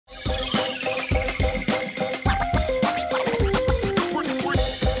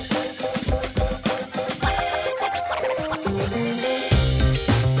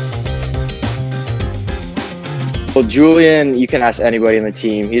Well, Julian, you can ask anybody in the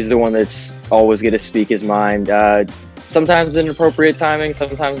team. He's the one that's always going to speak his mind. Sometimes in appropriate timing,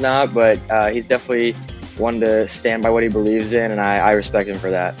 sometimes not, but he's definitely one to stand by what he believes in, and I respect him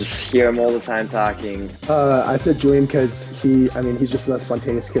for that. Just hear him all the time talking. I said Julian because he's just the most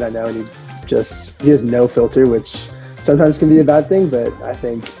spontaneous kid I know, and he has no filter, which sometimes can be a bad thing, but I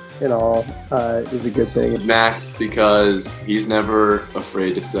think in all is a good thing. Max, because he's never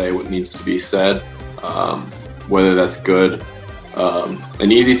afraid to say what needs to be said, whether that's good,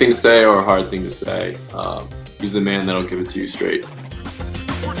 an easy thing to say or a hard thing to say. He's the man that'll give it to you straight.